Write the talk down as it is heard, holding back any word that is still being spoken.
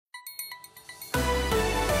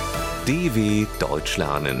DW Deutsch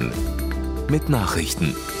lernen mit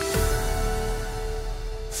Nachrichten.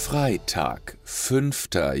 Freitag, 5.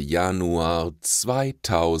 Januar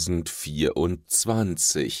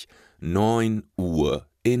 2024, 9 Uhr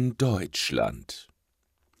in Deutschland.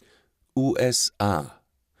 USA.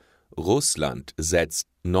 Russland setzt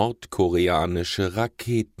nordkoreanische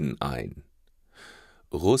Raketen ein.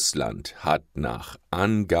 Russland hat nach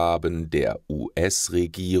Angaben der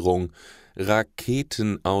US-Regierung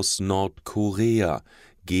Raketen aus Nordkorea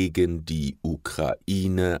gegen die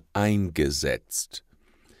Ukraine eingesetzt.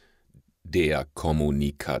 Der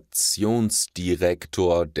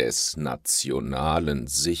Kommunikationsdirektor des Nationalen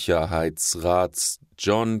Sicherheitsrats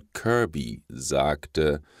John Kirby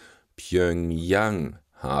sagte, Pjöngjang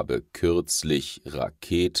habe kürzlich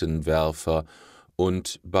Raketenwerfer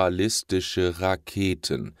und ballistische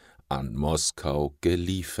Raketen an Moskau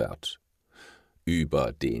geliefert.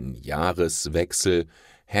 Über den Jahreswechsel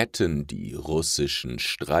hätten die russischen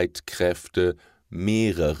Streitkräfte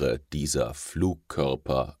mehrere dieser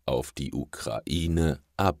Flugkörper auf die Ukraine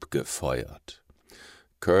abgefeuert.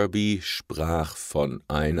 Kirby sprach von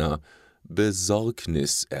einer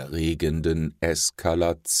besorgniserregenden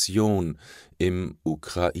Eskalation im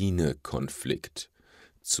Ukraine-Konflikt.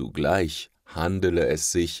 Zugleich handele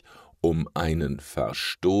es sich um einen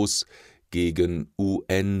Verstoß gegen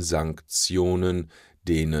UN-Sanktionen,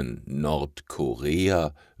 denen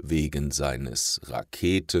Nordkorea wegen seines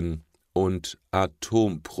Raketen- und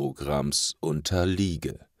Atomprogramms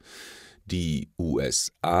unterliege. Die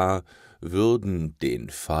USA würden den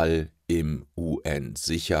Fall im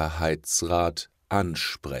UN-Sicherheitsrat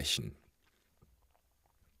ansprechen.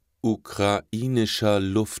 Ukrainischer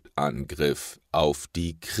Luftangriff auf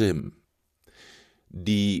die Krim.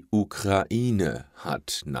 Die Ukraine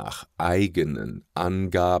hat nach eigenen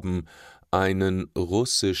Angaben einen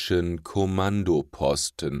russischen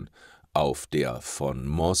Kommandoposten auf der von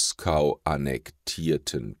Moskau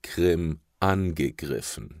annektierten Krim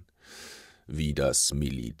angegriffen. Wie das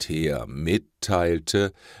Militär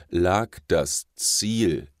mitteilte, lag das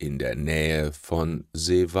Ziel in der Nähe von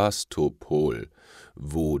Sewastopol,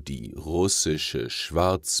 wo die russische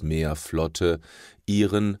Schwarzmeerflotte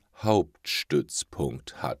ihren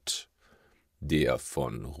Hauptstützpunkt hat. Der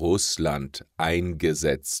von Russland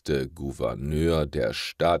eingesetzte Gouverneur der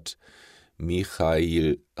Stadt,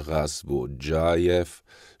 Michail Raswodjajew,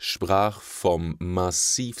 sprach vom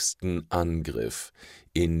massivsten Angriff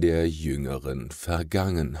in der jüngeren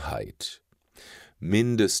Vergangenheit.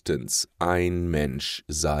 Mindestens ein Mensch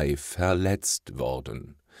sei verletzt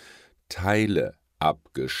worden. Teile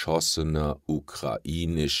abgeschossener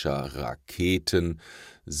ukrainischer Raketen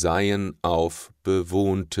seien auf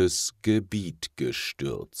bewohntes Gebiet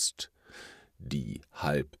gestürzt. Die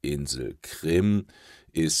Halbinsel Krim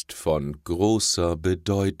ist von großer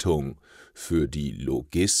Bedeutung für die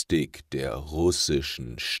Logistik der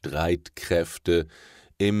russischen Streitkräfte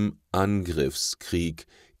im Angriffskrieg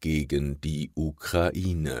gegen die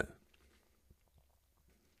Ukraine.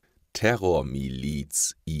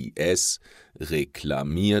 Terrormiliz IS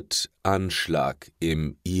reklamiert Anschlag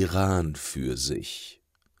im Iran für sich.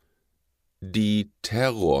 Die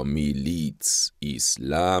Terrormiliz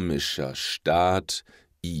Islamischer Staat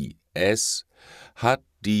IS hat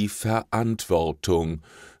die Verantwortung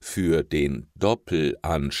für den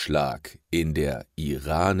Doppelanschlag in der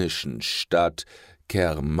iranischen Stadt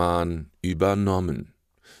Kerman übernommen.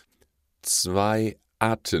 2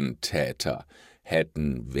 Attentäter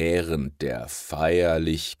hätten während der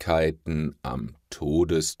Feierlichkeiten am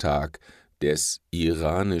Todestag des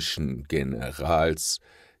iranischen Generals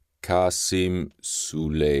Qasim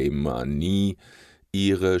Soleimani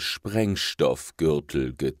ihre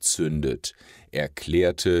Sprengstoffgürtel gezündet,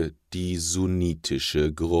 erklärte die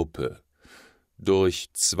sunnitische Gruppe. Durch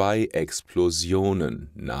 2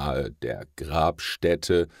 Explosionen nahe der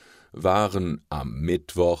Grabstätte waren am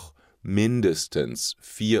Mittwoch mindestens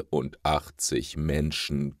 84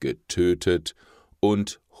 Menschen getötet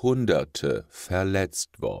und Hunderte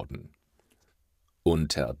verletzt worden.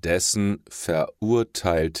 Unterdessen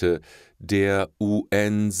verurteilte der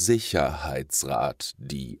UN-Sicherheitsrat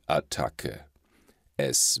die Attacke.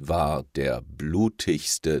 Es war der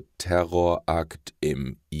blutigste Terrorakt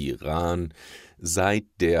im Iran seit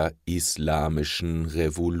der Islamischen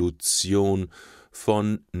Revolution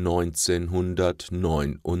von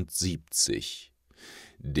 1979.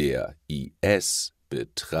 Der IS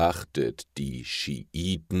betrachtet die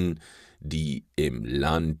Schiiten, die im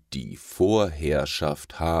Land die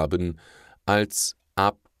Vorherrschaft haben, als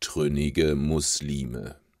abtrünnige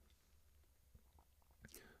Muslime.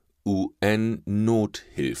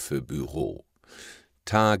 UN-Nothilfebüro.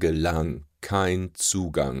 Tagelang kein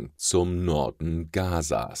Zugang zum Norden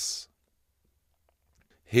Gazas.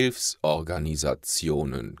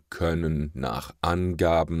 Hilfsorganisationen können nach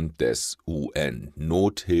Angaben des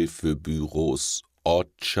UN-Nothilfebüros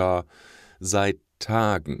OCHA seit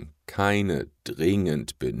Tagen keine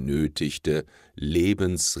dringend benötigte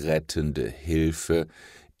lebensrettende Hilfe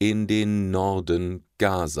in den Norden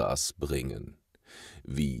Gazas bringen.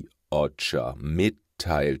 Wie OCHA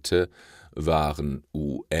mitteilte, waren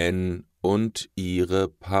UN und ihre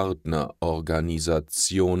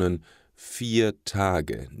Partnerorganisationen 4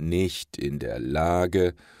 Tage nicht in der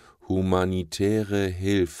Lage, humanitäre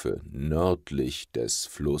Hilfe nördlich des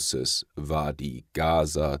Flusses Wadi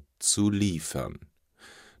Gaza zu liefern.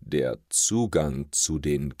 Der Zugang zu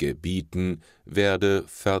den Gebieten werde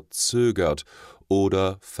verzögert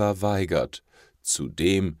oder verweigert,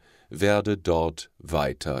 zudem werde dort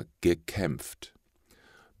weiter gekämpft.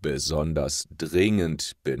 Besonders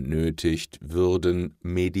dringend benötigt würden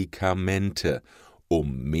Medikamente,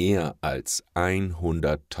 um mehr als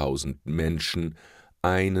 100.000 Menschen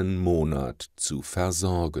einen Monat zu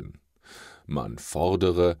versorgen. Man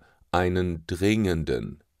fordere einen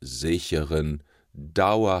dringenden, sicheren,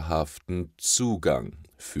 dauerhaften Zugang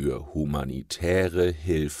für humanitäre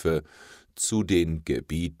Hilfe zu den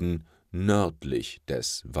Gebieten nördlich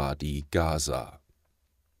des Wadi Gaza.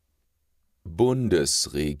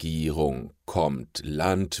 Bundesregierung kommt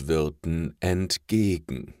Landwirten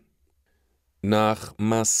entgegen. Nach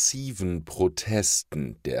massiven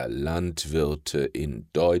Protesten der Landwirte in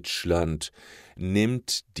Deutschland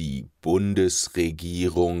nimmt die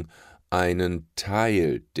Bundesregierung einen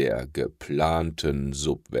Teil der geplanten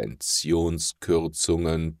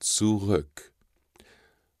Subventionskürzungen zurück.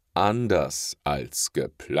 Anders als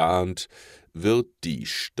geplant wird die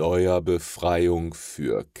Steuerbefreiung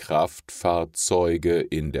für Kraftfahrzeuge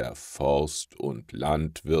in der Forst- und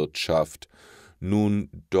Landwirtschaft nun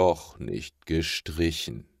doch nicht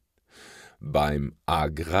gestrichen. Beim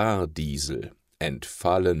Agrardiesel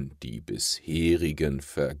entfallen die bisherigen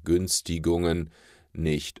Vergünstigungen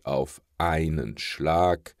nicht auf einen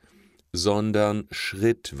Schlag, sondern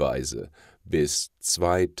schrittweise bis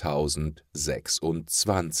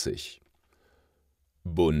 2026.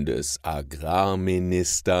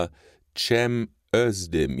 Bundesagrarminister Cem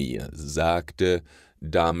Özdemir sagte,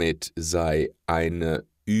 damit sei eine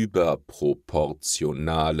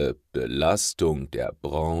überproportionale Belastung der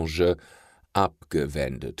Branche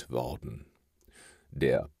abgewendet worden.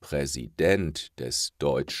 Der Präsident des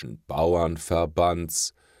Deutschen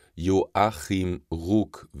Bauernverbands, Joachim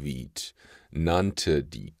Ruckwied, nannte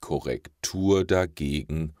die Korrektur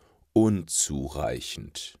dagegen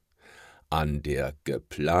unzureichend. An der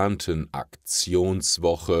geplanten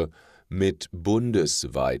Aktionswoche mit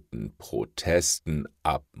bundesweiten Protesten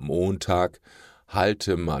ab Montag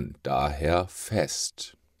halte man daher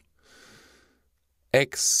fest.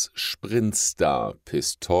 Ex-Sprintstar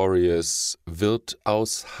Pistorius wird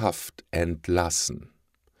aus Haft entlassen.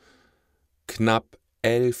 Knapp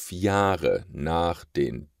 11 Jahre nach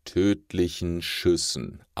den tödlichen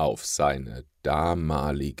Schüssen auf seine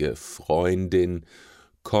damalige Freundin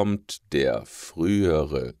kommt der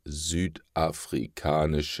frühere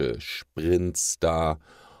südafrikanische Sprintstar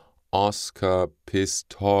Oscar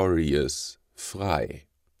Pistorius frei.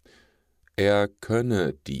 Er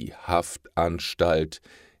könne die Haftanstalt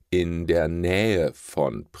in der Nähe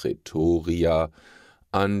von Pretoria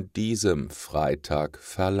an diesem Freitag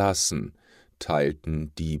verlassen,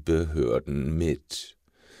 teilten die Behörden mit.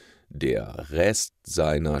 Der Rest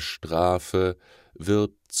seiner Strafe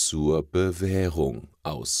wird zur Bewährung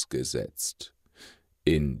ausgesetzt.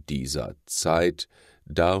 In dieser Zeit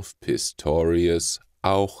darf Pistorius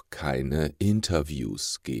auch keine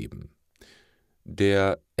Interviews geben.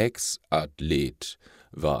 Der Ex-Athlet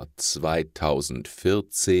war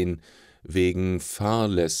 2014 wegen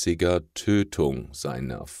fahrlässiger Tötung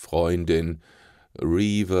seiner Freundin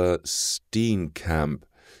Reeva Steenkamp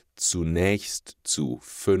zunächst zu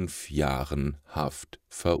 5 Jahren Haft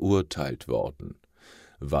verurteilt worden.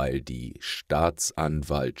 Weil die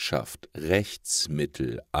Staatsanwaltschaft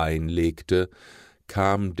Rechtsmittel einlegte,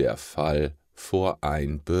 kam der Fall vor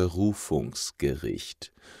ein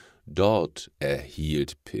Berufungsgericht. Dort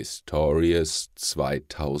erhielt Pistorius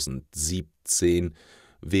 2017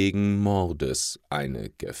 wegen Mordes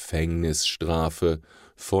eine Gefängnisstrafe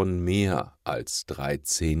von mehr als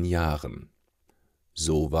 13 Jahren.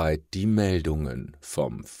 Soweit die Meldungen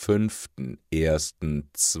vom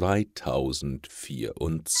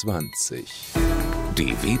 5.01.2024.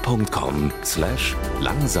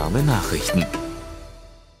 dw.com/langsame Nachrichten